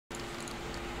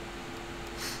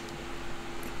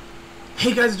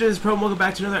Hey guys, it's Pro and welcome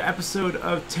back to another episode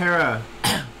of Tera.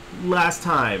 Last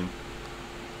time,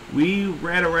 we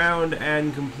ran around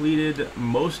and completed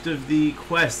most of the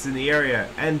quests in the area,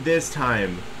 and this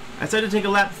time, I decided to take a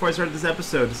lap before I started this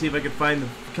episode to see if I could find the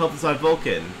Kel'Thuzad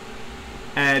Vulcan.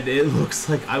 And it looks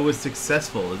like I was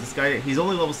successful. This guy, he's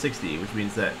only level 60, which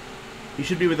means that he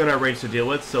should be within our range to deal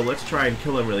with, so let's try and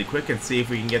kill him really quick and see if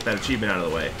we can get that achievement out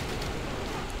of the way.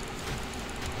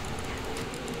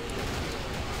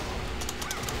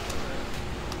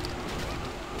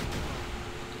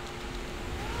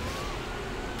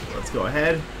 Let's go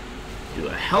ahead, do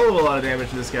a hell of a lot of damage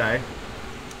to this guy.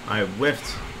 I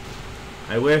whiffed.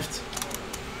 I whiffed.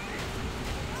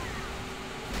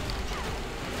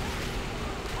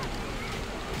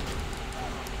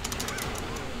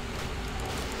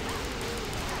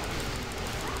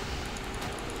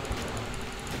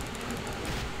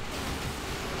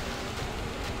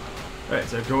 Alright,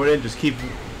 so going in, just keep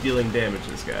dealing damage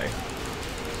to this guy.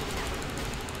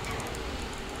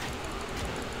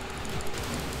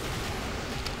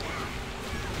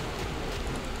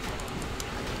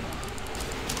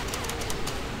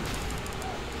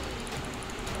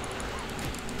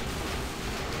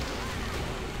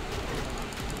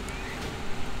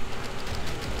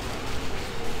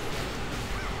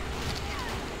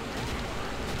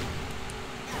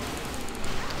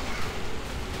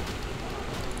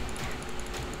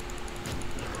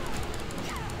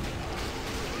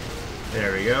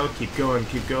 There we go. Keep going,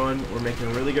 keep going. We're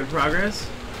making really good progress.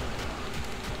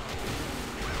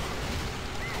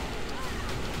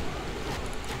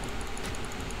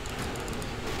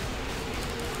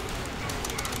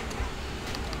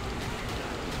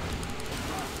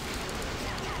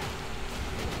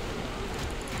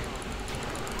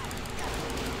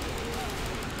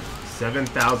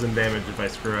 $7,000 damage if I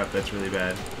screw up. That's really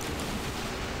bad.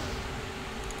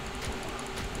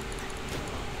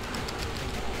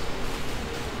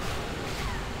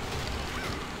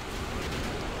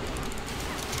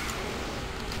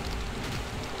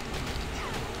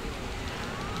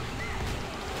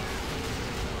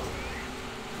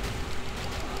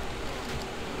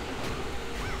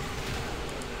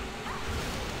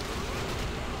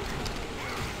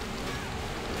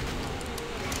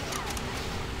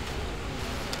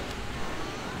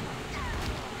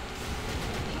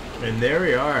 And there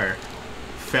we are,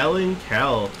 felling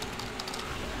Kel.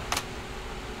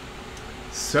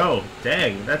 So,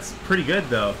 dang, that's pretty good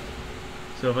though.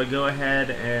 So if I go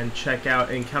ahead and check out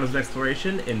Encounters and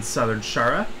Exploration in Southern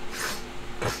Shara,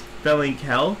 felling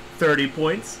Kel, 30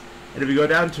 points. And if we go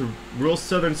down to rural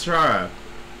Southern Shara,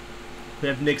 we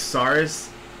have Nyxaris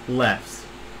left.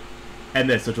 And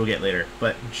this, which we'll get later.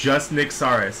 But just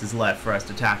Nyxaris is left for us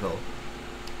to tackle.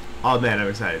 Oh man, I'm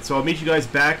excited. So I'll meet you guys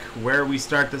back where we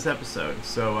start this episode.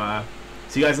 So,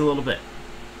 see you guys in a little bit.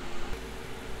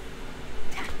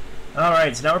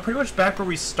 Alright, so now we're pretty much back where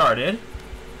we started.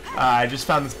 I just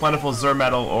found this plentiful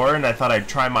Zermetal ore, and I thought I'd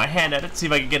try my hand at it, see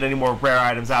if I could get any more rare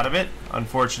items out of it.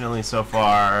 Unfortunately, so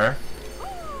far,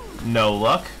 no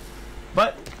luck.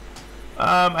 But,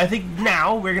 I think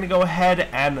now we're going to go ahead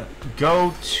and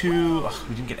go to... Oh,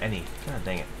 we didn't get any. God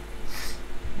dang it.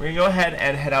 We're going to go ahead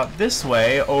and head out this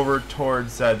way over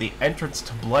towards the entrance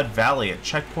to Blood Valley at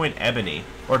Checkpoint Ebony.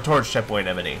 Or towards Checkpoint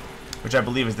Ebony, which I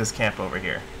believe is this camp over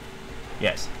here.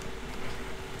 Yes.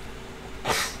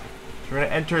 So we're going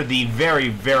to enter the very,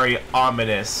 very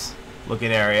ominous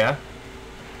looking area.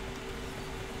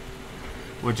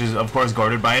 Which is, of course,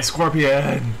 guarded by a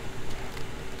scorpion.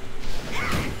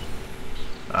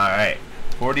 Alright.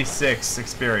 46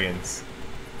 experience.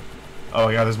 Oh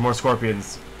yeah, there's more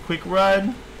scorpions. Quick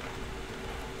run.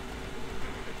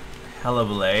 Hell of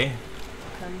a lay.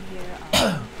 Come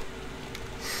here.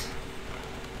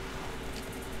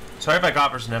 Sorry if I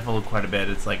got for sniffle quite a bit.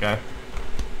 It's like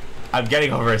I'm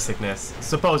getting over a sickness,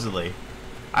 supposedly.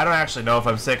 I don't actually know if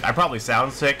I'm sick. I probably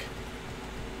sound sick,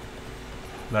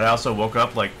 but I also woke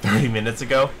up like 30 minutes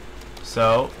ago.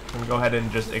 So I'm gonna go ahead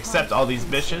and just accept all these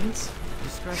missions.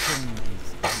 Discretion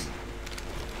is...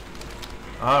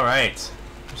 All right.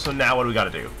 So now what do we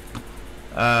gotta do?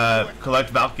 Collect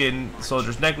Vulcan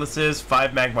soldiers' necklaces,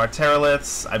 5 Magmar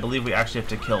Teraliths. I believe we actually have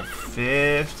to kill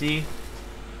 50. If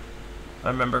I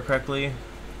remember correctly.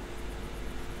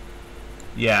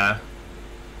 Yeah.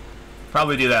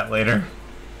 Probably do that later.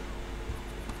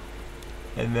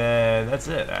 And then that's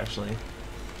it, actually.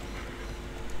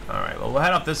 Alright, well, we'll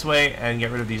head up this way and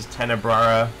get rid of these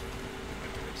Tenebrara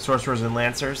sorcerers and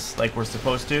lancers like we're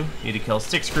supposed to. Need to kill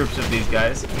 6 groups of these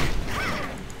guys.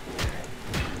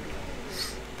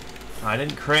 I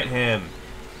didn't crit him.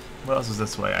 What else is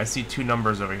this way? I see two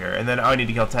numbers over here. And then I need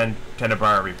to kill 10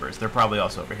 Tenebrara Reapers. They're probably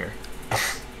also over here.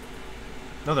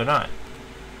 No, they're not.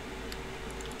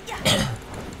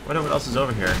 Wonder what else is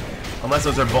over here. Unless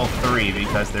those are both 3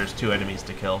 because there's 2 enemies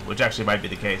to kill, which actually might be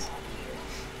the case.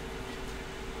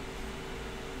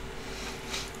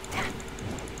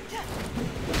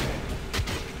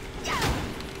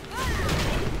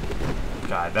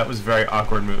 God, that was very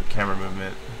awkward camera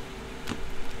movement.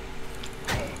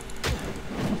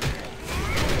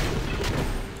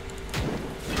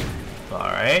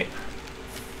 Alright.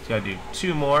 Just gotta do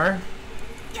 2 more.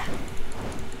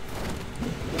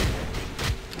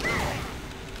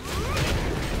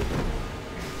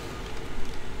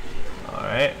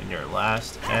 Alright, and your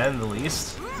last and the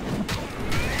least.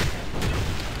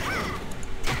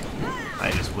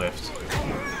 I just whiffed.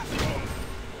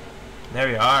 There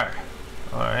we are.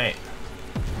 Alright.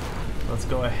 Let's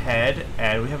go ahead,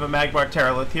 and we have a Magmar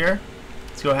Terralith here.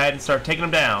 Let's go ahead and start taking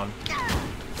them down.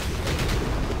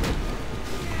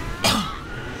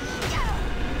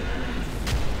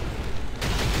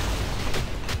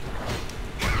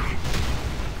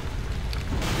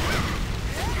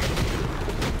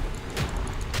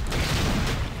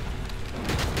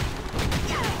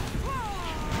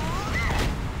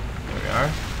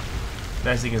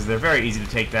 Nice thing is they're very easy to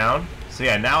take down. So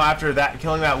yeah, now after that,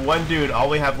 killing that one dude, all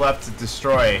we have left to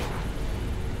destroy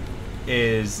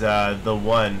is the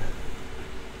one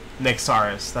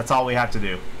Nyxaris. That's all we have to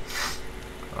do.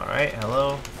 Alright,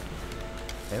 hello.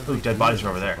 Ooh, dead bodies are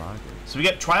over there. So we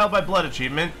get Trial by Blood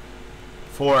achievement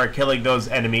for killing those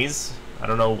enemies. I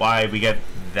don't know why we get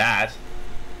that.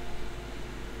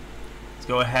 Let's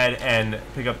go ahead and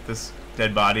pick up this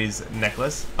dead bodies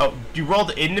necklace. Oh, you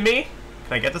rolled into me?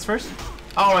 Can I get this first?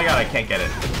 Oh my god, I can't get it.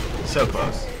 So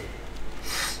close.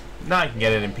 Now I can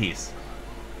get it in peace.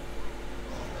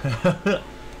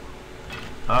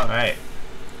 Alright.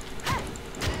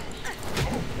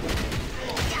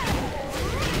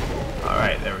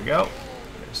 Alright, there we go.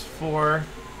 There's 4.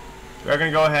 We're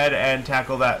going to go ahead and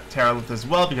tackle that Terralith as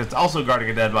well, because it's also guarding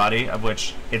a dead body, of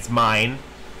which it's mine.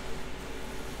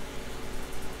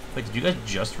 Wait, did you guys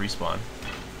just respawn?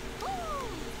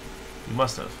 You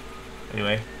must have.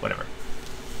 Anyway, whatever.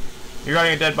 You're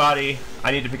guarding a dead body.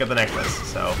 I need to pick up the necklace,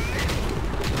 so.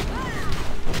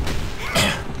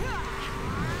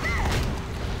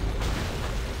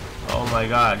 Oh my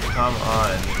god, come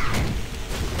on.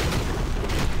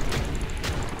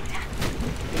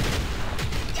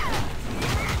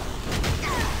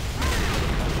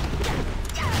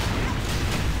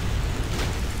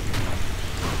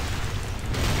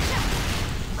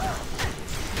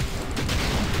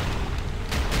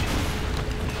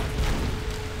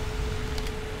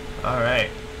 Alright.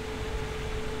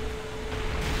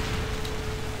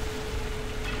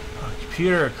 Oh,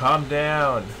 computer, calm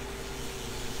down.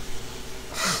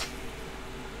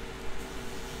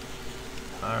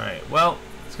 Alright, well,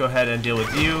 let's go ahead and deal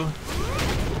with you.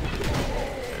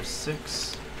 There's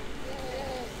 6.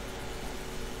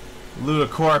 Loot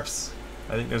a corpse.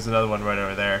 I think there's another one right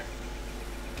over there.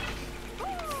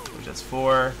 Which that's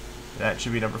 4. That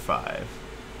should be number 5.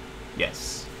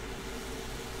 Yes.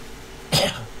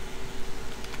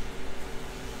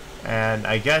 And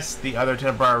I guess the other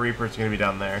Temporary Reaper is going to be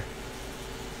down there.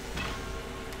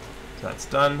 So that's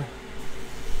done.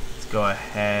 Let's go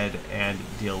ahead and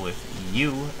deal with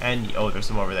you. And oh, there's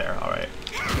some over there. All right.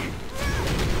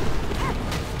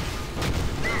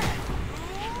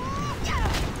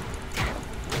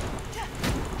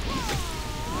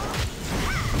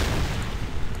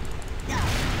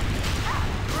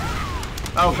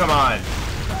 Oh, come on.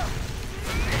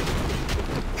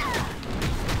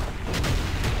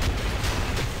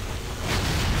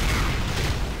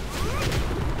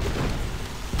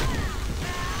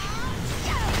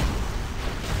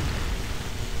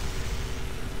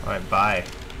 Alright, bye.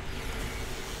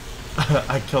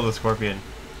 I killed the scorpion.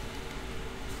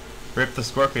 Rip the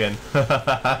scorpion.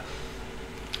 I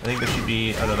think there should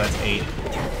be... oh no, that's 8.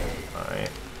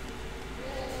 Alright.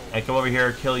 And come over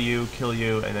here, kill you,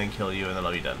 and then kill you, and then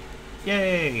I'll be done.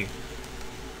 Yay!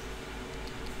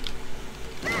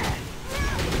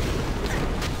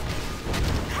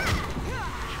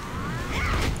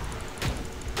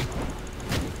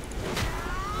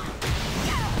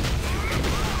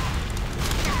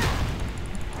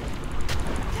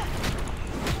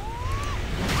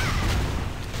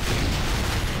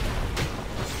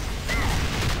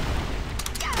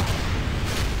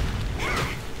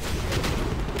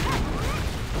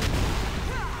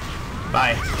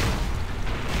 Bye.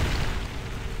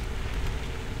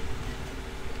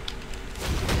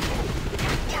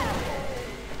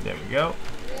 There we go.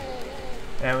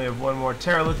 And we have one more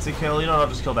Terralith to kill. You know, I'll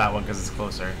just kill that one because it's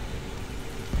closer.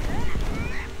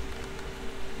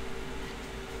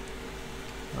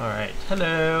 Alright,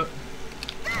 hello.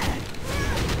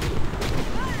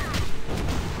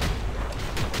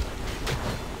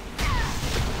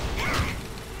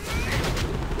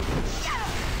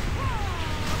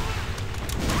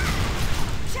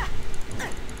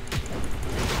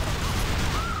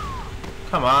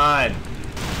 Come on.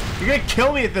 You're gonna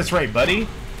kill me at this rate, buddy.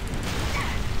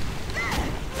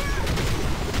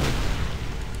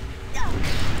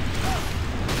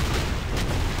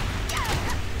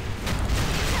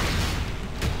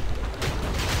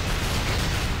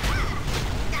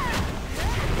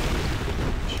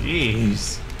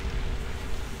 Jeez.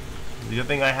 The good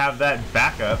thing I have that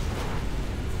backup.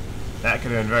 That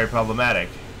could have been very problematic.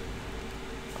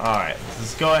 Alright,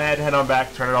 let's go ahead, head on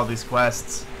back, turn in all these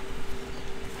quests.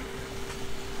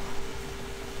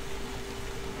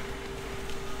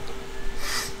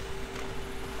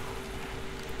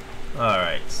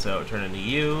 Alright, so turn into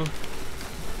you.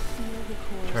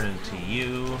 Turn into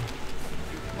you.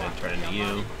 And then turn into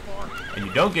you. And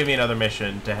you don't give me another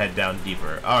mission to head down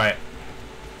deeper. Alright.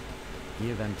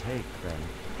 Give and take, friend.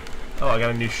 Oh, I got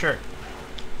a new shirt.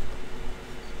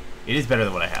 It is better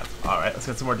than what I have. Alright, let's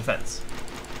get some more defense.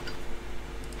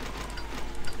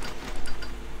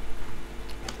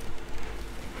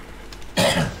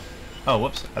 Oh,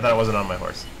 whoops. I thought I wasn't on my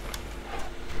horse.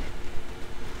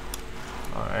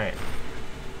 Alright.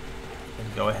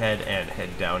 Go ahead and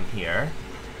head down here.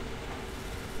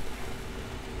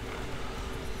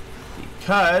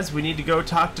 Because we need to go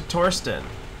talk to Torsten.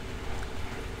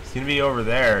 He's gonna be over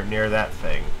there near that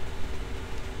thing.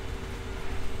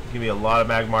 There's gonna be a lot of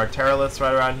Magmar Terraliths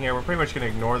right around here. We're pretty much gonna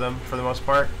ignore them for the most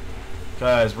part.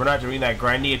 Because we're not doing that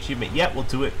grindy achievement yet. We'll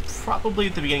do it probably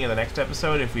at the beginning of the next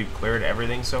episode if we've cleared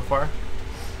everything so far.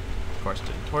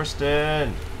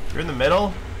 Torsten! You're in the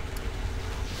middle?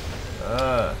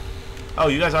 Oh,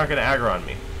 you guys aren't going to aggro on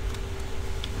me.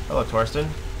 Hello, Torsten.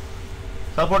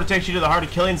 Teleporter takes you to the heart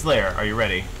of Killian's lair. Are you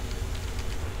ready?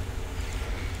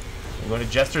 I'm going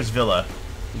to Jester's villa.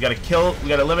 We gotta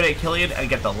eliminate Killian and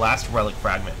get the last relic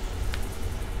fragment.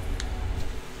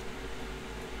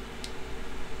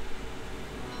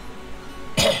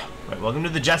 Right, welcome to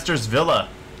the Jester's villa.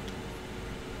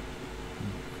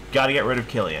 Gotta get rid of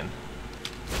Killian.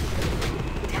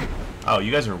 Oh,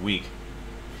 you guys are weak.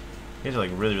 You guys are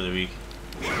like really, really weak.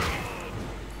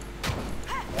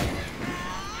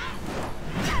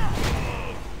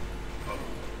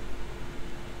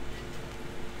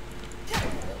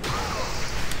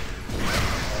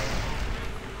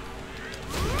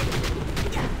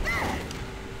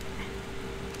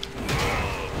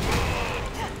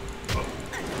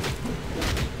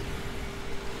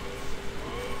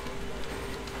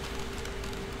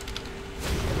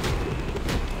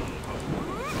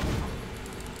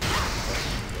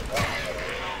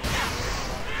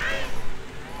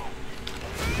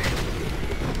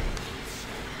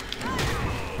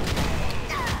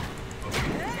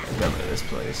 This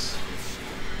place.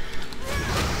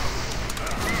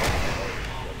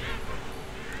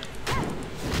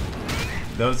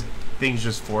 Those things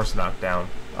just force knocked down.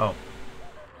 Oh.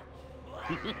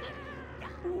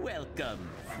 Welcome,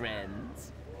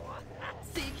 friends.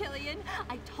 See, Killian?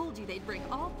 I told you they'd bring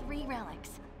all 3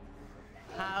 relics.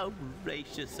 How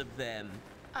gracious of them.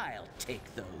 I'll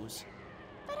take those.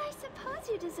 But I suppose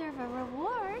you deserve a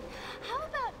reward. How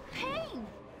about pain?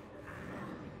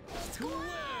 Squirm,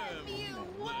 you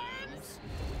worms!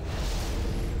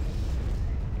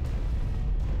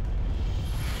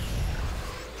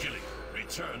 Killian,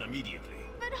 return immediately.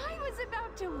 But I was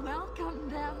about to welcome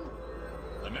them.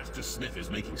 The Master Smith is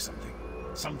making something.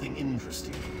 Something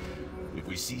interesting. If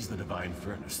we seize the Divine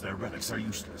Furnace, their relics are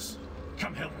useless.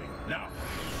 Come help me, now.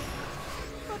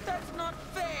 But that's not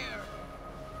fair.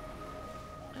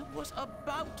 I was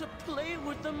about to play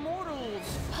with the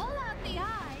mortals. Pull out the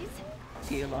eyes.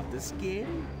 Peel off the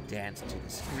skin, dance to the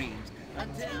screams,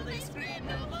 until they scream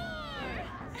no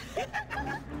more!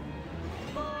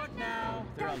 Bored now.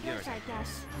 They're all yours. I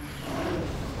guess.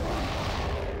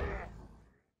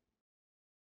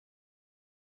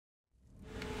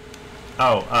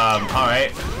 Oh,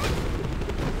 alright.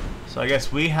 So I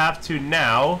guess we have to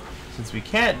now, since we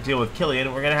can't deal with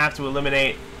Killian, we're gonna have to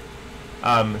eliminate,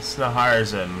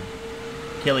 Snaharzim,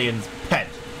 Killian's pet.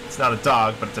 It's not a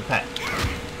dog, but it's a pet.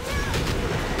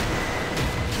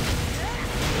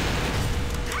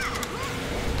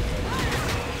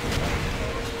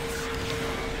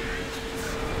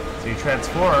 So you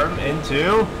transform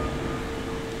into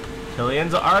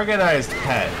Killian's organized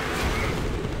pet.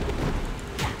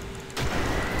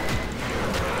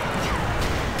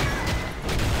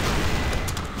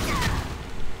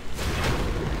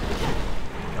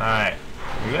 Alright.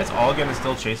 Are you guys all gonna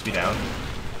still chase me down?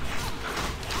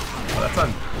 That's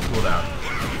on cooldown.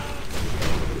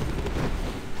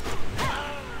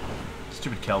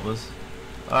 Stupid Kelbas.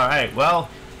 Alright, well,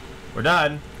 we're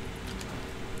done.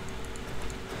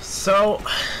 So,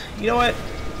 you know what?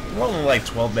 We're only like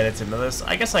 12 minutes into this.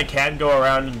 I guess I can go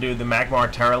around and do the Magmar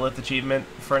Terralith achievement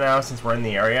for now, since we're in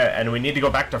the area, and we need to go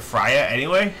back to Freya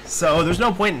anyway, so there's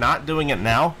no point not doing it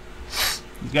now.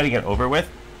 You gotta get over with.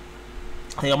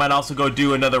 I think I might also go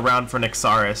do another round for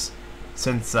Nixaris,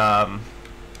 since I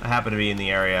happen to be in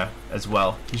the area as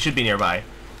well. He should be nearby.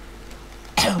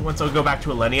 Once I'll go back to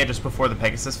Alenia just before the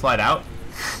Pegasus flight out,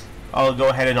 I'll go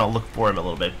ahead and I'll look for him a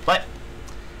little bit. But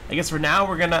I guess for now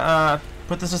we're gonna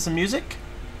put this to some music,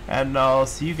 and I'll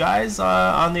see you guys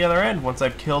on the other end once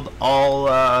I've killed all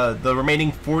the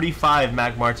remaining 45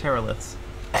 Magmar Terraliths.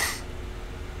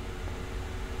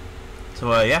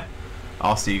 So yeah,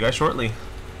 I'll see you guys shortly.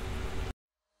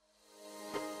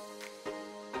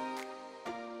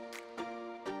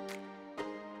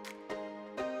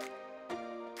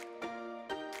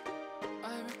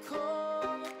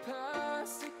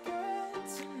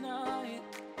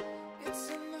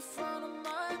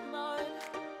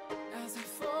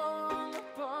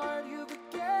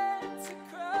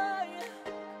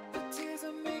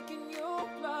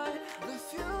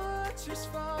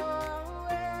 Just far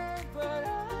away, but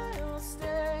I'll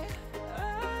stay.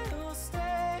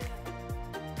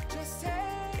 Just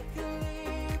take a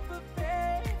leap of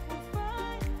faith, we'll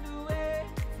find a way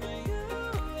for you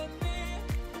and me.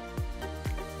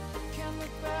 Can't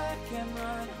look back and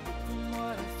run from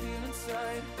what I feel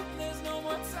inside. There's no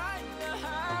more time to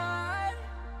hide,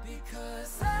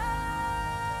 because I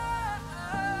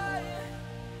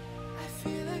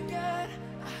feel again,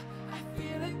 I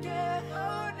feel again,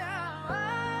 oh now.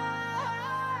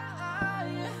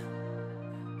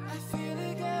 I feel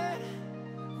again,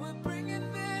 we're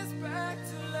bringing this back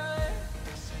to life.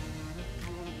 I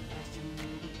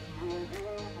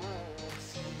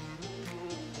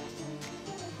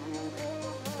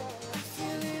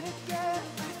feel it again,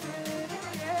 I feel it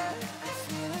again, I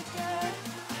feel again,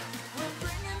 we're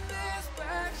bringing this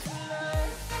back to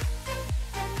life.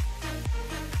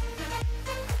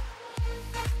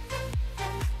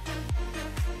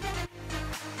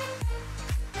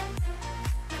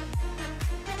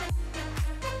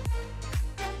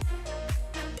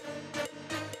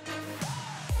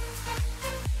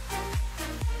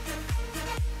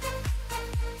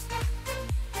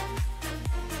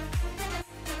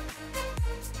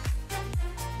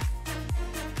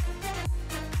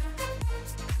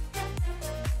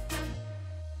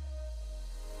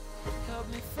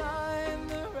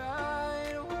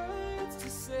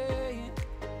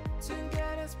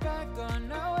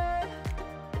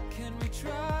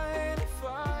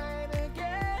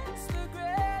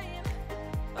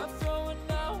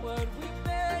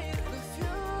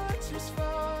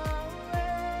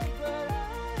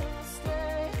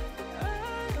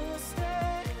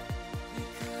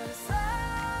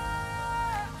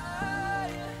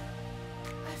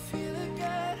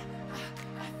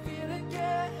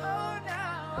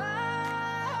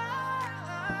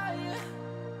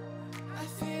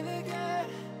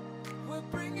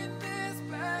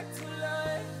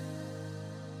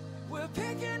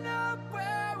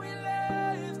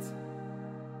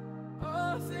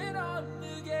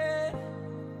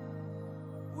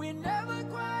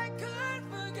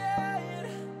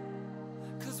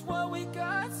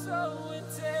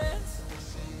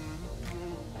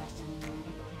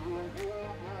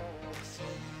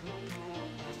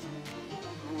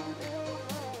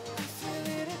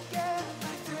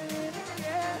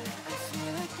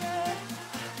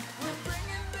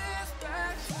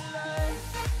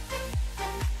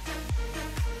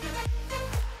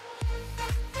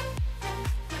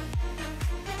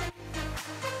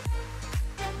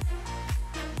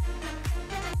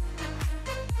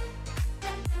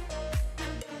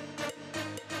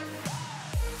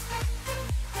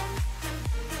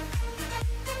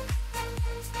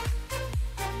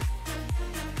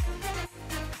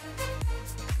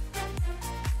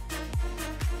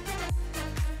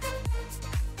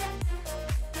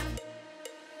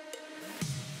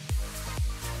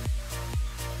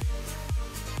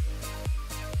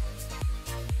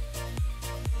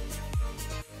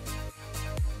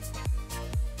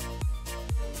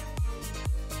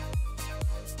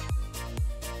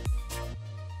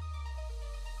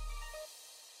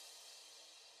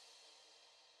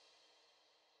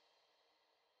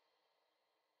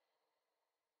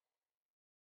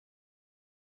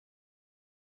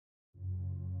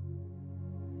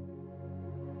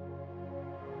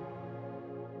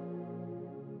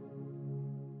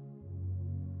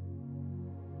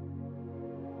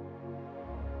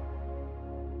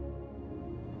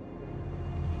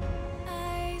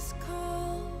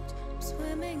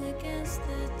 falling against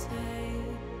the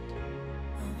tide.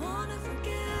 I wanna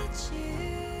forget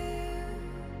you,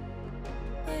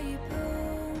 but you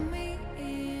pull me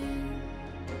in.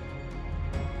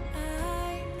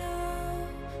 I know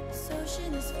this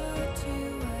ocean is far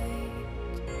too wide.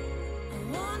 I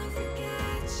wanna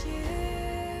forget you,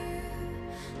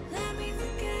 let me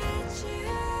forget you.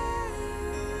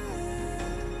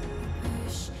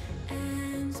 Push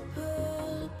and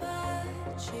pull,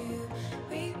 but you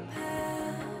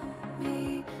repel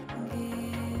me,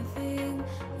 giving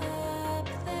up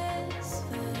this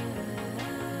fight.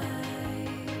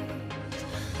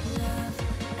 Love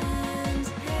and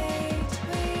hate,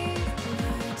 we've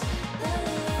blurred the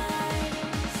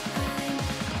lines. I'm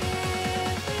giving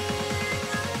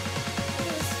up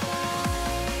this fight.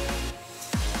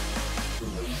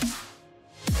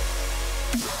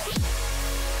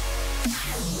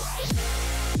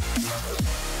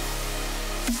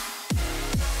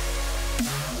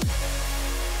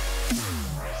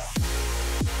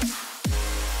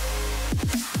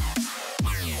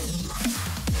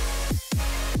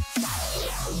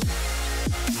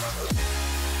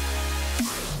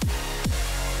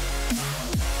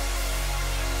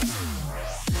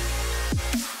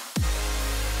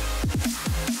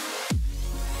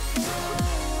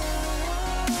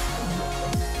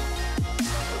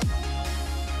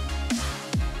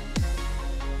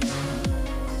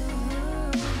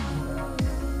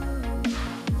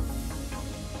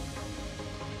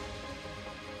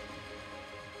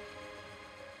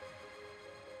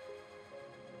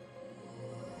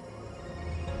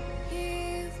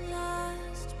 You've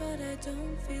lost, but I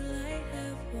don't feel I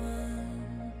have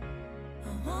won. I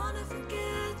wanna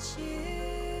forget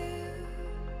you,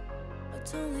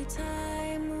 but only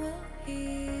time will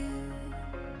heal.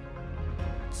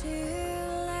 Too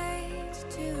late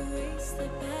to erase the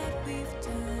bad we've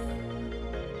done.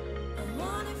 I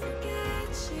wanna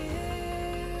forget you,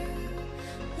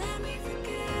 let me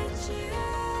forget you.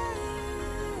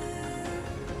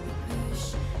 Push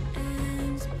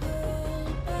and pull,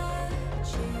 but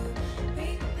you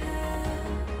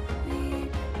repel me,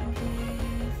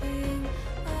 giving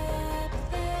up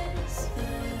this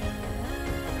fight.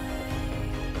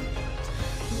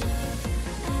 Love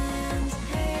and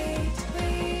hate,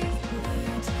 we've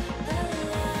blurred the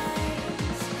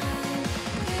lines. I'm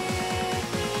giving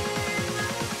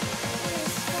up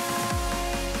this fight.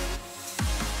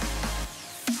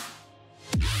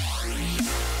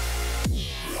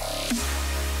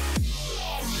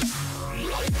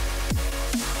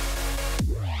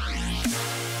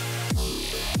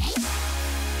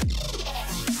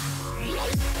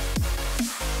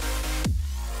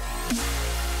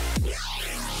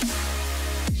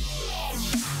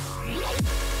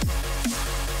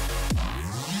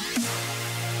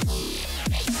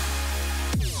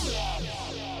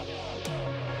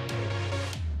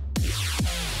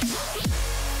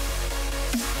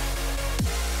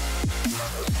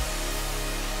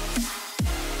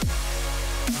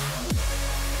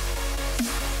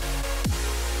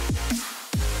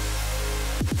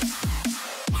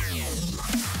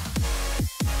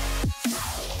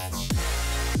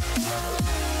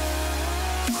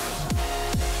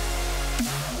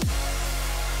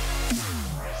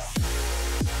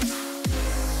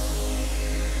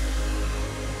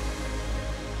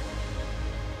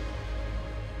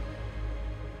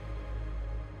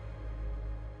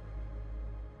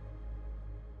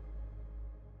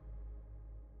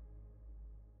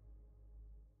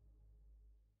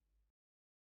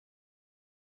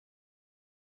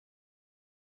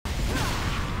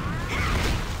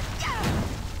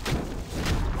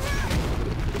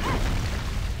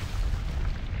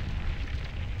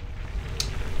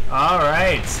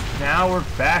 Alright, now we're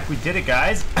back. We did it,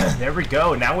 guys. There we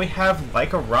go. Now we have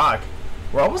Like a Rock.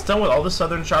 We're almost done with all the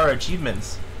Southern Shara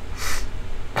achievements.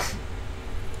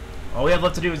 All we have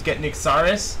left to do is get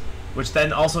Nixaris, which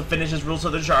then also finishes Rule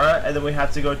Southern Shara, and then we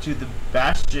have to go to the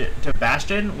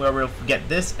Bastion, where we'll get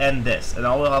this, and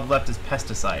all we'll have left is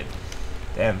Pesticide.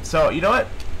 Damn. So, you know what?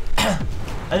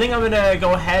 I think I'm gonna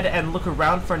go ahead and look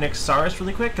around for Nixaris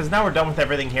really quick, because now we're done with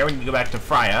everything here. We need to go back to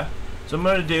Freya. So what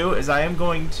I'm going to do is I am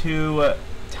going to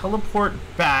teleport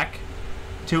back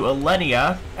to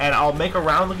Elenia, and I'll make a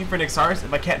round looking for Nixaris.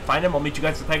 If I can't find him, I'll meet you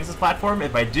guys at the Pegasus platform.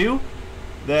 If I do,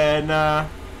 then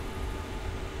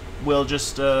we'll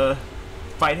just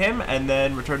fight him and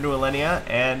then return to Elenia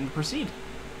and proceed.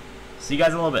 See you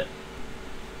guys in a little bit.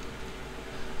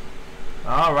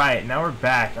 Alright, now we're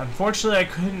back. Unfortunately, I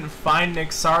couldn't find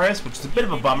Nixaris, which is a bit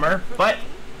of a bummer, but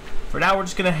for now we're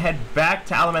just going to head back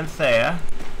to Alamanthea,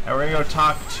 and we're going to go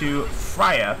talk to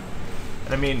Freya.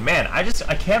 And I mean, man,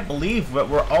 I can't believe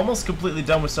we're almost completely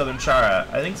done with Southern Chara.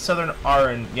 I think Southern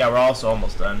Aran, yeah, we're also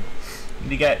almost done. We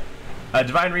need to get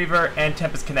Divine Reaver and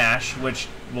Tempest Canash, which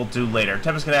we'll do later.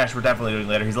 Tempest Canash we're definitely doing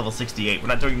later. He's level 68. We're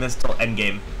not doing this till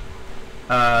endgame.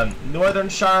 Northern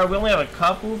Chara, we only have a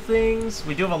couple things.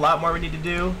 We do have a lot more we need to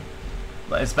do,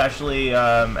 especially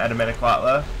at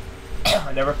Amenaquatla.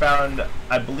 I never found,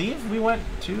 I believe we went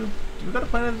to, did we go to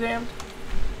Plain of the Damned?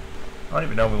 I don't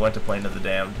even know if we went to Plain of the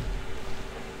Damned.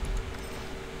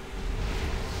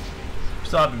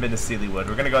 Still haven't been to Sealywood.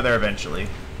 We're gonna go there eventually.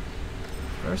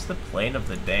 Where's the Plain of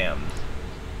the Damned?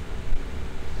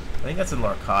 I think that's in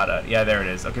Lorcata. Yeah, there it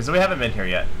is. Okay, so we haven't been here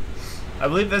yet. I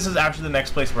believe this is actually the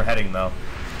next place we're heading, though.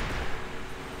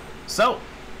 So,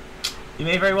 you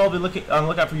may very well be looking on the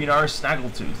lookout for Yunar's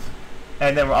Snaggletooth.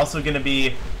 And then we're also going to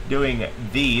be doing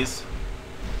these.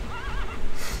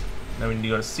 Then we need to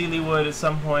go to Sealywood at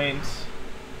some point.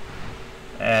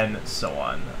 And so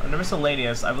on. Under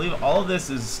Miscellaneous, I believe all of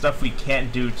this is stuff we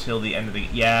can't do till the end of the...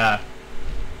 Yeah.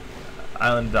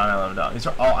 Island of Dawn, Island of Dawn. These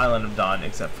are all Island of Dawn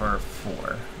except for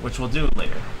 4, which we'll do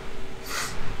later.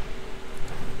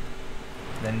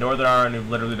 And then Northern Aran, we've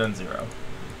literally done 0.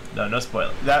 No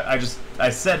spoilers. That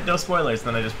I said no spoilers,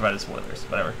 then I just provided spoilers.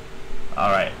 Whatever.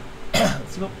 Alright.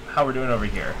 Let's see how we're doing over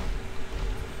here.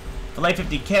 Fillet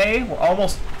 50k, we're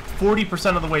almost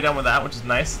 40% of the way done with that, which is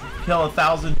nice. Kill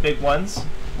 1,000 big ones.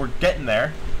 We're getting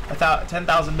there.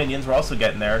 10,000 minions, we're also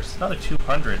getting there. Just another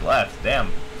 200 left.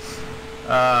 Damn.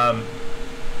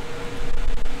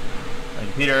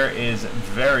 Peter is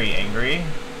very angry.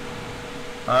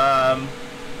 All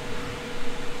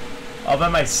by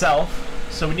myself.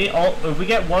 So we need all. If we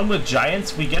get one with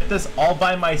giants, we get this all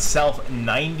by myself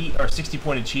 90 or 60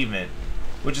 point achievement,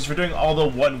 which is for doing all the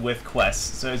one with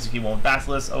quests. So as you can, one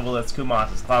Basilisks, Ovoliths,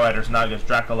 Kumasas, Claw Riders, Nagas,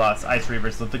 Dracolots, Ice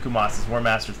Reavers, Lithikumasas, War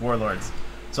Masters, Warlords.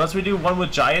 So once we do one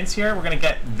with giants here, we're gonna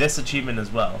get this achievement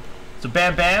as well. So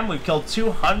bam bam, we've killed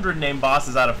 200 named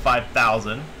bosses out of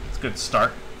 5,000. It's a good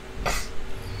start.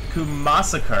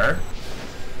 Kumassacre.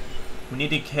 We need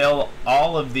to kill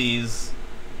all of these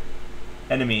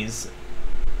enemies.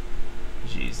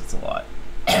 Jeez, that's a lot.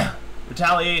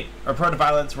 Retaliate or Pro to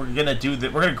Violence. We're gonna do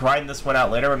that. We're gonna grind this one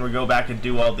out later when we go back and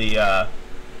do all the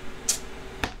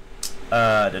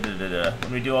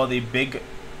when we do all the big,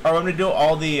 or when we do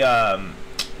all the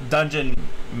dungeon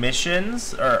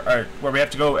missions, or where we have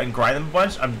to go and grind them a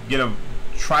bunch. I'm gonna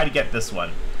try to get this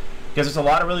one because there's a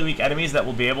lot of really weak enemies that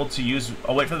will be able to use.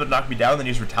 I'll wait for them to knock me down, then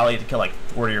use Retaliate to kill like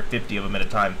 40 or 50 of them at a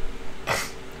time.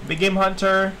 Big Game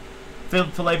Hunter.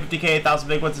 Fillet 50k, 1,000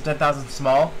 big ones, and 10,000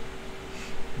 small.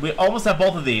 We almost have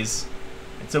both of these,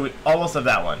 and so we almost have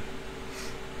that one.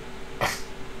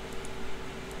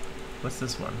 What's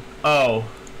this one? Oh,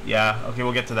 yeah. Okay,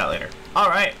 we'll get to that later. All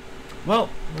right. Well,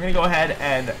 we're gonna go ahead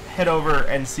and head over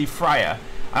and see Freya.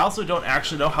 I also don't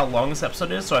actually know how long this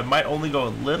episode is, so I might only go a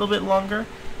little bit longer.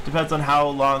 Depends on how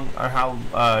long or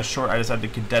how short I decide to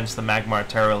condense the Magmar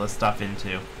Terrorless stuff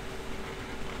into.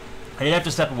 I did have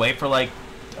to step away for like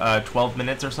 12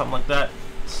 minutes or something like that.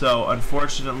 So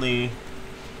unfortunately,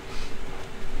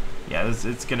 yeah,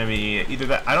 it's gonna be either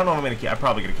that. I don't know if I'm gonna keep. I'm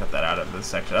probably gonna cut that out of this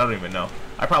section. I don't even know.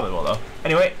 I probably will though.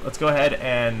 Anyway, let's go ahead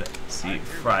and see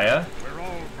Freya. We're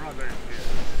all brothers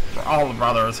here. We're all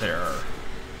brothers here.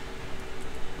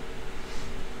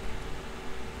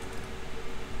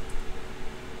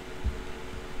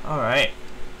 All right.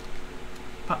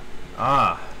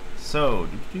 So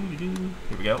here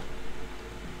we go.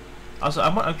 Also,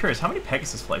 I'm curious, how many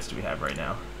Pegasus flights do we have right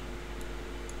now?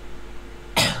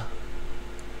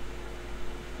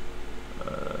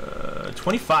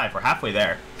 25. We're halfway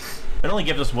there. It only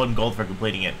gives us 1 gold for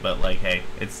completing it, but like, hey,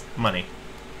 it's money.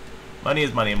 Money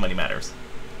is money, and money matters.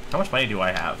 How much money do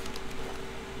I have?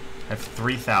 I have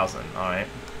 3,000. All right.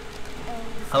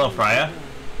 Hello, Freya.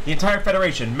 The entire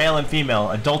Federation, male and female,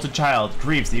 adult and child,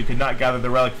 grieves that you could not gather the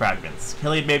relic fragments.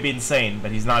 Kiliad may be insane,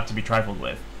 but he's not to be trifled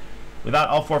with. Without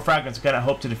all 4 fragments, we cannot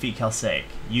hope to defeat Kelsaic.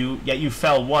 Yet you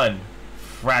fell 1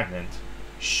 fragment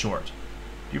short.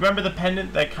 Do you remember the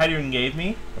pendant that Kaidun gave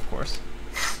me? Of course.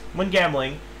 When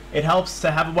gambling, it helps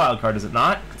to have a wild card, does it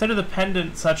not? Consider the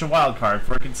pendant such a wild card,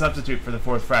 for it can substitute for the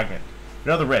 4th fragment.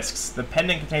 You know the risks. The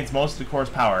pendant contains most of the core's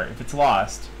power. If it's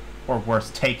lost, or worse,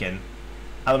 taken,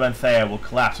 Alementhea will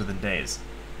collapse within days.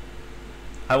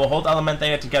 I will hold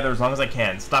Alementhea together as long as I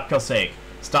can. Stop Kelsaic.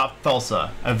 Stop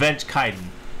Thulsa. Avenge Kaidun.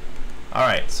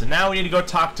 Alright, so now we need to go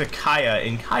talk to Kaya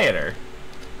in Kyader.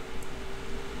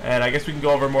 And I guess we can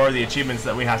go over more of the achievements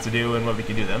that we have to do and what we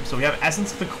can do them. So we have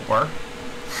Essence of the Core.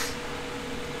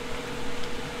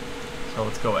 So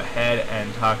let's go ahead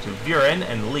and talk to Buren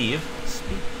and leave.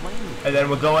 speak plainly. And then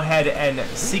we'll go ahead and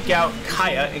seek out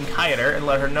Kaya in Kyater and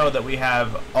let her know that we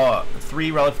have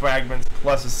 3 relic fragments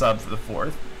plus a sub for the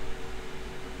 4th.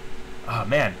 Oh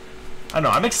man, I don't know.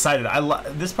 I'm excited.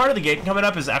 This part of the game coming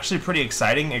up is actually pretty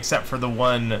exciting, except for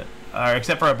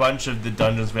except for a bunch of the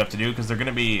dungeons we have to do because they're going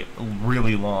to be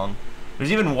really long.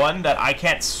 There's even one that I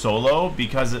can't solo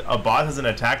because a boss has an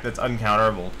attack that's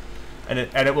uncounterable, and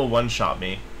it will one-shot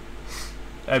me.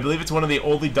 I believe it's one of the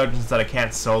only dungeons that I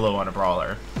can't solo on a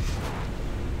brawler.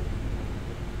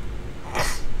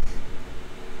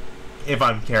 If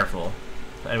I'm careful.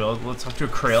 Anyway, let's talk to a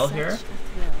Krill here.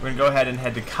 We're gonna go ahead and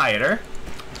head to Kyater,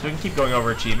 so we can keep going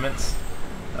over achievements.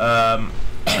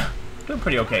 Doing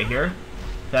pretty okay here.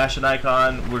 Fashion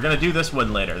icon. We're gonna do this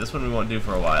one later. This one we won't do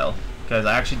for a while because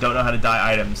I actually don't know how to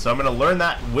dye items, so I'm gonna learn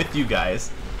that with you guys,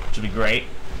 which will be great.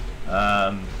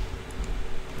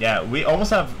 Yeah, we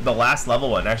almost have the last level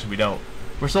one. Actually, we don't.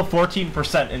 We're still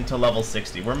 14% into level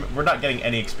 60. We're not getting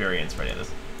any experience for any of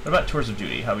this. What about Tours of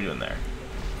Duty? How are we doing there?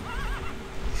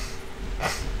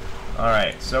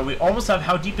 Alright, so we almost have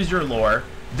How Deep Is Your Lore?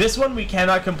 This one we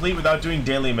cannot complete without doing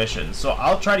daily missions. So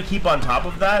I'll try to keep on top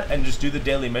of that and just do the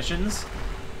daily missions.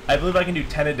 I believe I can do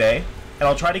 10 a day. And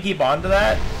I'll try to keep on to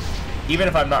that, even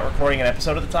if I'm not recording an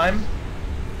episode at the time.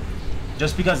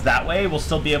 Just because that way we'll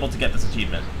still be able to get this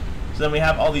achievement. So then we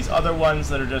have all these other ones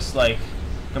that are just like,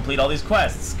 complete all these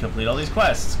quests, complete all these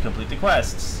quests, complete the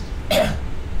quests,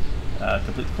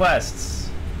 complete the quests,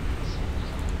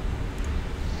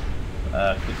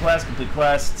 complete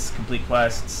quests, complete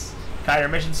quests. Kyater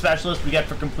Mission Specialist we get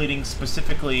for completing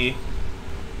specifically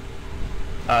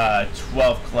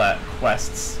 12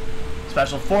 quests.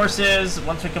 Special Forces,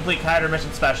 once we complete Kyater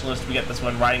Mission Specialist, we get this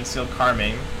one, Riding Seal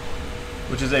Carming,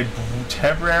 which is a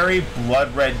temporary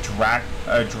blood red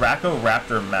Draco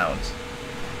Raptor mount.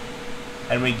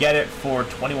 And we get it for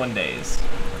 21 days.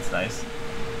 That's nice.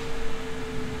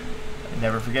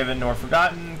 Never Forgiven Nor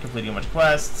Forgotten, completing a bunch of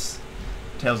quests.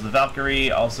 Tales of the Valkyrie,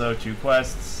 also 2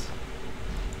 quests.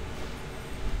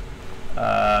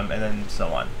 And then so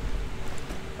on.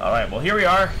 Alright, well here we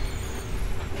are.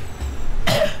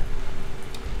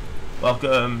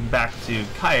 Welcome back to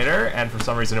Kyater, and for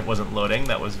some reason it wasn't loading.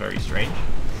 That was very strange.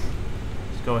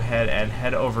 Let's go ahead and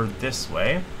head over this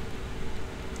way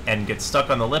and get stuck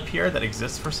on the lip here that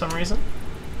exists for some reason.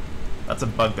 That's a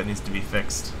bug that needs to be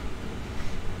fixed.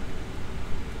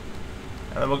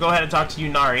 And then we'll go ahead and talk to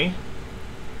Yunari.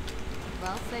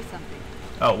 Well, say something.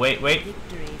 Oh, wait. Wait.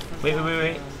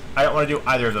 I don't want to do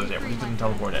either of those yet. We didn't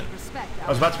teleport in. I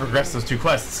was about to progress those 2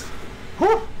 quests.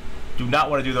 Whew! Do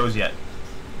not want to do those yet.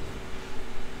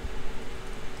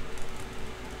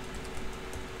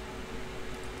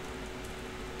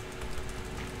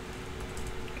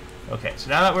 Okay, so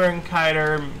now that we're in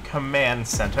Kyater Command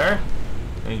Center,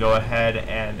 we can go ahead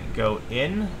and go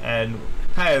in, and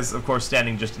Kaya's, of course,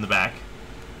 standing just in the back,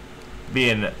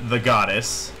 being the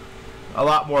goddess. A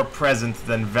lot more present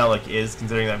than Velik is,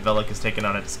 considering that Velik has taken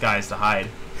on a disguise to hide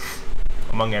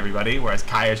among everybody, whereas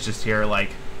Kaya's just here, like,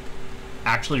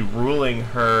 actually ruling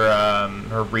her,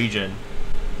 her region.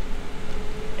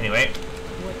 Anyway.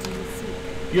 What do you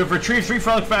see? You have retrieved 3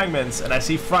 frolic fragments, and I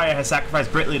see Freya has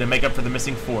sacrificed greatly to make up for the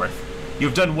missing 4th. You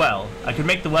have done well. I could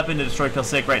make the weapon to destroy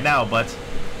Kilsake right now, but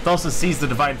Thulsa sees the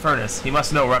Divine Furnace. He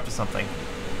must know we're up to something.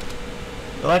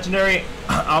 The legendary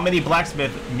Almany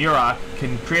blacksmith, Murak,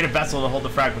 can create a vessel to hold the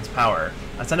fragment's power.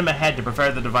 I sent him ahead to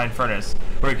prepare the Divine Furnace,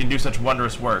 where he can do such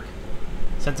wondrous work.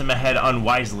 Sent him ahead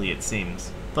unwisely, it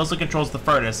seems. Thulsa controls the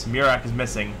furnace, Murak is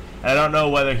missing, and I don't know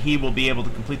whether he will be able to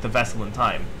complete the vessel in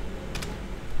time.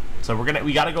 So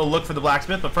we gotta go look for the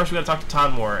blacksmith, but first we gotta talk to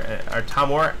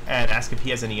Tamor and ask if he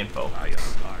has any info.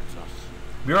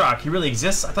 Murak, he really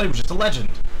exists? I thought he was just a legend.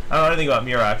 I don't know anything about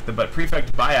Murak, but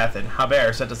Prefect Bayath and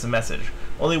Haber sent us a message.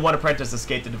 Only one apprentice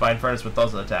escaped the Divine Furnace with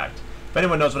Thulsa attacked. If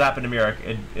anyone knows what happened to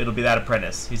Murak, it'll be that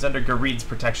apprentice. He's under Gareed's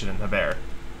protection in Haber.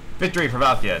 Victory for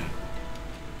Valkian.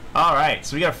 Alright,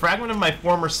 so we got a fragment of my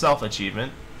former self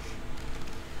achievement,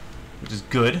 which is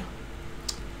good.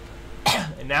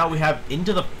 And now we have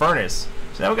Into the Furnace.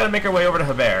 So now we gotta make our way over to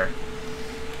Haber,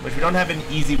 which we don't have an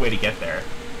easy way to get there.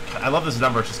 I love this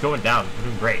number, it's just going down. We're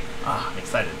doing great. I'm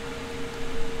excited.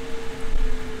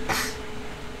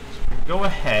 So go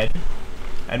ahead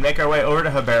and make our way over to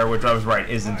Haber, which I was right,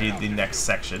 is indeed the next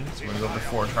section. So we're gonna go over to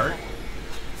Forge Heart.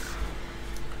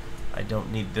 I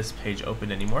don't need this page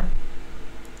open anymore.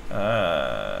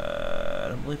 I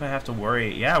don't believe I have to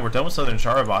worry. Yeah, we're done with Southern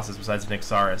Shara bosses besides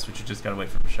Nixaris, which you just gotta wait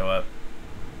for him to show up.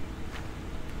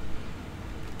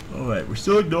 Alright, we're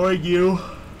still ignoring you.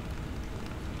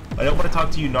 I don't want to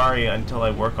talk to Yunari until I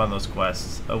work on those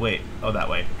quests. Oh, wait. Oh, that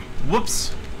way.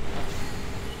 Whoops!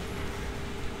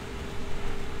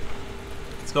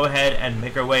 let's go ahead and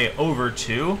make our way over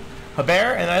to Haber,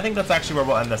 and I think that's actually where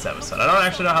we'll end this episode. I don't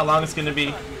actually know how long it's going to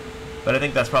be, but I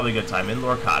think that's probably a good time, in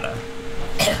Lorcata.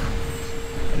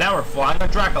 And now we're flying on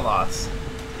Dracoloths.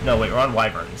 No, wait, we're on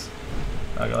Wyverns.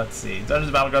 Okay, let's see. Dungeons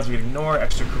and Battlegrounds we can ignore,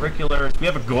 extracurriculars. We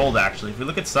have a gold, actually. If we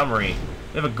look at summary,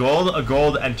 we have a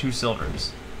gold, and 2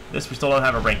 silvers. This we still don't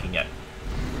have a ranking yet.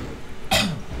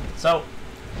 So,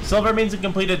 silver means it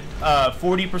completed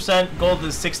 40%, gold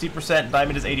is 60%,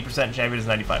 diamond is 80%, champion is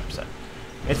 95%.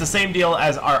 It's the same deal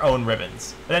as our own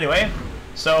ribbons. But anyway,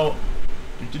 so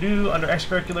under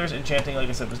extracurriculars, enchanting, like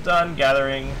I said, was done.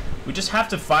 Gathering, we just have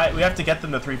to fight. We have to get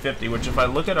them to 350. Which, if I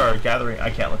look at our gathering,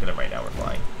 I can't look at them right now. We're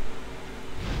flying.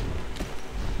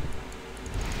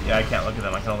 Yeah, I can't look at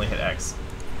them. I can only hit X.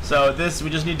 So this, we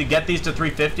just need to get these to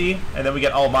 350, and then we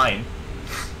get all mine.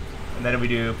 And then we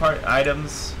do part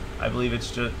items. I believe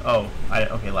it's just okay,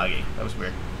 laggy. That was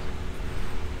weird.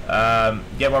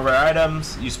 Get more rare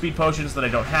items. Use speed potions that I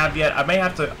don't have yet. I may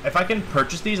have to, if I can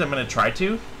purchase these, I'm going to try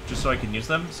to, just so I can use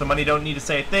them. So money don't need to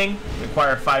say a thing.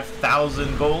 Acquire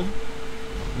 5,000 gold.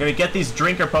 I'm going to get these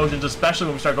drinker potions, especially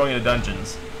when we start going into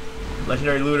dungeons.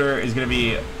 Legendary looter is going to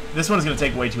be, this one is going to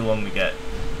take way too long to get.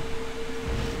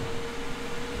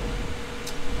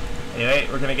 Anyway,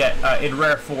 we're going to get in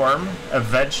rare form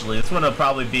eventually. This one will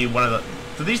probably be one of the,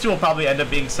 so these two will probably end up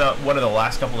being one of the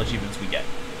last couple achievements we get.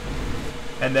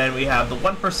 And then we have the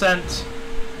 1%,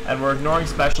 and we're ignoring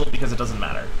special because it doesn't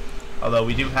matter. Although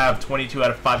we do have 22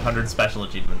 out of 500 special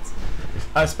achievements.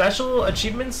 Special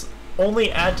achievements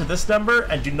only add to this number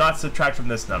and do not subtract from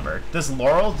this number. This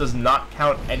laurel does not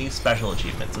count any special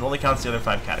achievements. It only counts the other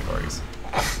 5 categories.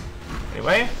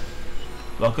 Anyway,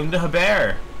 welcome to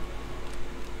Haber.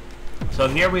 So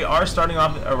here we are starting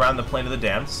off around the Plain of the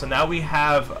Damned. So now we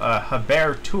have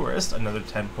Haber Tourist, another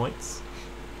 10 points.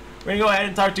 We're going to go ahead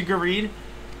and talk to Gareed,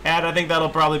 and I think that'll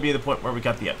probably be the point where we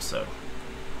cut the episode.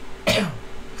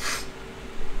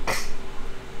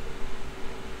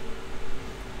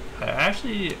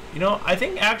 Actually, you know, I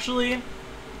think actually...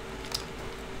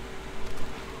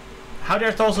 How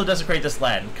dare Thulsa desecrate this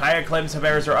land? Kaya claims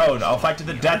Haber is her own. I'll fight to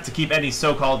the death to keep any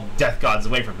so-called death gods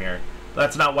away from here. But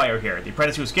that's not why you're here. The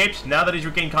apprentice who escaped, now that he's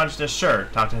regained consciousness, sure,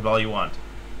 talk to him all you want.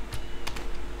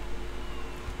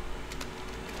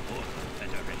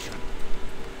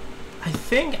 I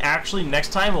think, actually, next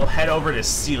time we'll head over to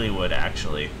Sealywood,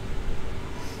 actually.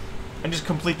 And just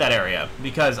complete that area.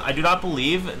 Because I do not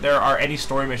believe there are any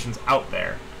story missions out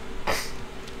there.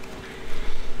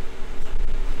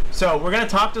 So, we're going to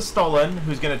talk to Stolen,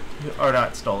 who's going to... Or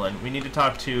not Stolen. We need to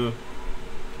talk to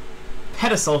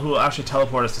Pedestal, who will actually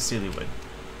teleport us to Sealywood.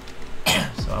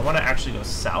 So, I want to actually go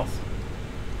south.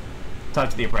 Talk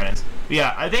to the apprentice. But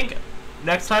yeah, I think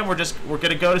next time we're going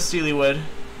to go to Sealywood,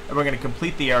 and we're going to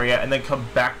complete the area, and then come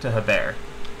back to Haber.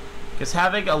 Because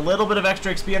having a little bit of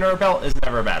extra XP under our belt is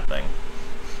never a bad thing.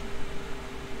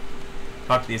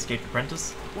 Talk to the escaped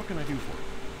apprentice. What can I do for you?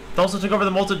 Thulsa took over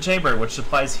the molten chamber, which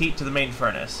supplies heat to the main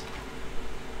furnace.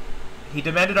 He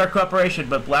demanded our cooperation,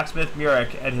 but blacksmith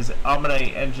Murik and his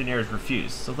Omni engineers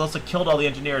refused. So Thulsa killed all the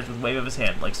engineers with a wave of his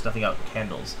hand, like snuffing out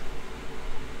candles.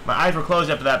 My eyes were closed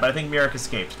after that, but I think Murik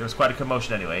escaped. There was quite a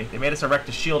commotion anyway. They made us erect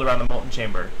a shield around the molten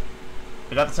chamber.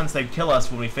 I got the sense they'd kill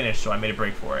us when we finished, so I made a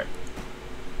break for it.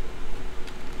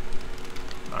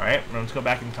 Alright, let's go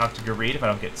back and talk to Gareed if I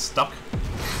don't get stuck.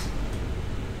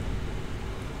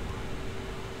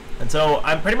 And so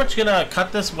I'm pretty much gonna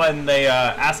cut this when they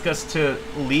ask us to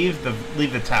leave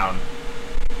the town.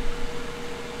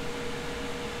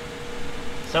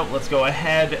 So let's go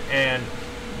ahead and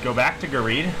go back to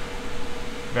Gareed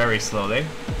very slowly.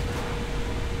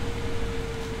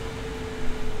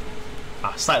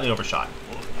 Slightly overshot.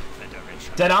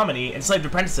 Dead Omni, enslaved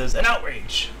apprentices, and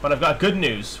outrage! But I've got good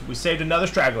news. We saved another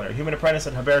straggler, a human apprentice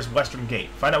at Haber's western gate.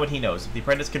 Find out what he knows. If the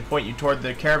apprentice can point you toward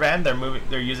the caravan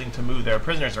they're using to move their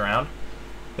prisoners around,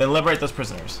 then liberate those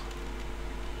prisoners.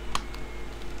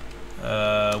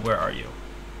 Where are you?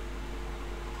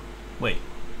 Wait.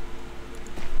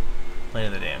 Plain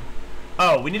of the Dam.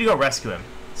 Oh, we need to go rescue him.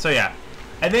 So yeah,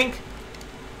 I think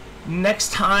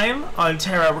next time on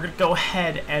Tera, we're gonna go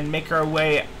ahead and make our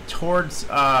way towards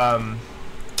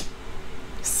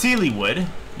Sealywood,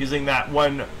 using that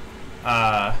one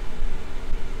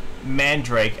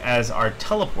Mandrake as our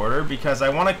teleporter, because I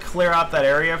want to clear out that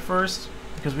area first,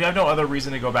 because we have no other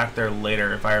reason to go back there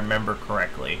later, if I remember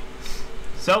correctly.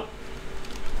 So,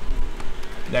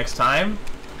 next time,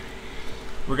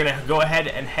 we're going to go ahead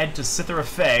and head to Cythera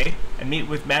Fey and meet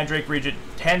with Mandrake Regent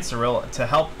Tanseril to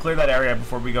help clear that area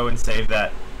before we go and save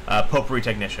that Potpourri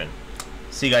Technician.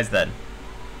 See you guys then.